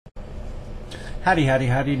Howdy, howdy,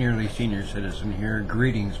 howdy, nearly senior citizen here.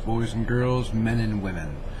 Greetings, boys and girls, men and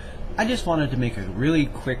women. I just wanted to make a really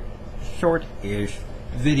quick, short-ish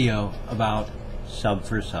video about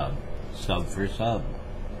Sub4sub. Sub4sub.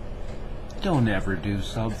 Don't ever do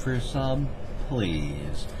Sub4sub,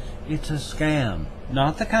 please. It's a scam.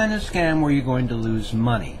 Not the kind of scam where you're going to lose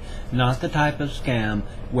money. Not the type of scam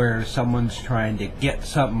where someone's trying to get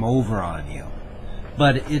something over on you.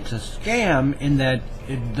 But it's a scam in that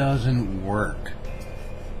it doesn't work.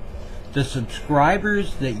 The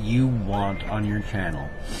subscribers that you want on your channel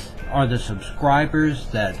are the subscribers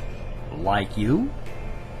that like you,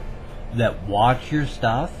 that watch your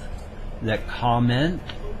stuff, that comment,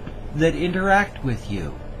 that interact with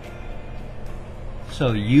you.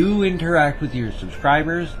 So you interact with your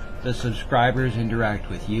subscribers, the subscribers interact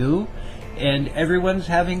with you, and everyone's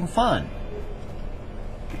having fun.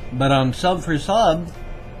 But on Sub4sub,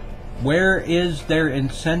 where is their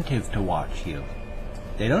incentive to watch you?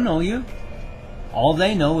 They don't know you. All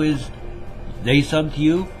they know is they sub to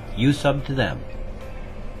you, you sub to them.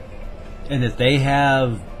 And if they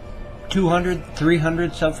have 200,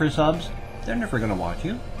 300 Sub4subs, they're never going to watch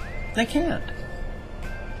you. They can't.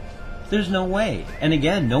 There's no way. And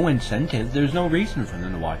again, no incentive. There's no reason for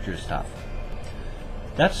them to watch your stuff.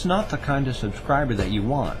 That's not the kind of subscriber that you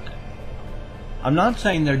want. I'm not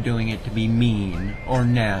saying they're doing it to be mean or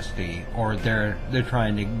nasty or they're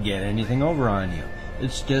trying to get anything over on you.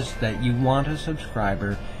 It's just that you want a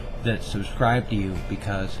subscriber that subscribe to you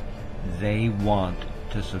because they want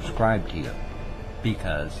to subscribe to you,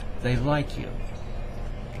 because they like you.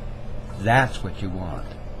 That's what you want.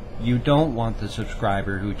 You don't want the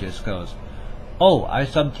subscriber who just goes, oh, I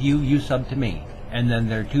sub to you, you sub to me, and then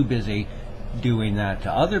they're too busy doing that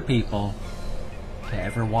to other people to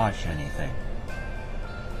ever watch anything.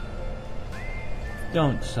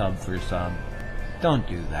 Don't Sub4sub. Don't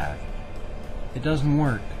do that. It doesn't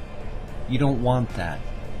work. You don't want that.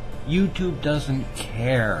 YouTube doesn't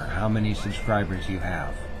care how many subscribers you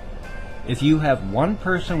have. If you have one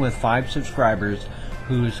person with 5 subscribers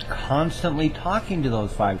who's constantly talking to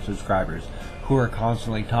those 5 subscribers, who are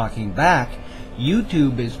constantly talking back,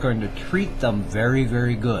 YouTube is going to treat them very,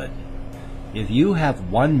 very good. If you have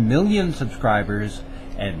 1 million subscribers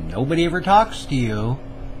and nobody ever talks to you,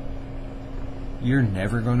 you're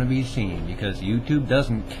never going to be seen, because YouTube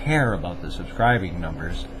doesn't care about the subscribing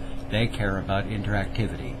numbers. They care about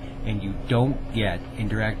interactivity, and you don't get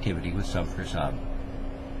interactivity with Sub4sub.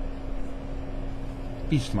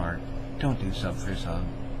 Be smart. Don't do Sub4sub.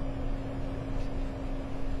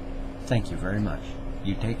 Thank you very much.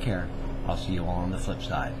 You take care. I'll see you all on the flip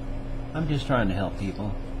side. I'm just trying to help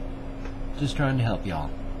people. Just trying to help y'all.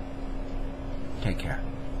 Take care.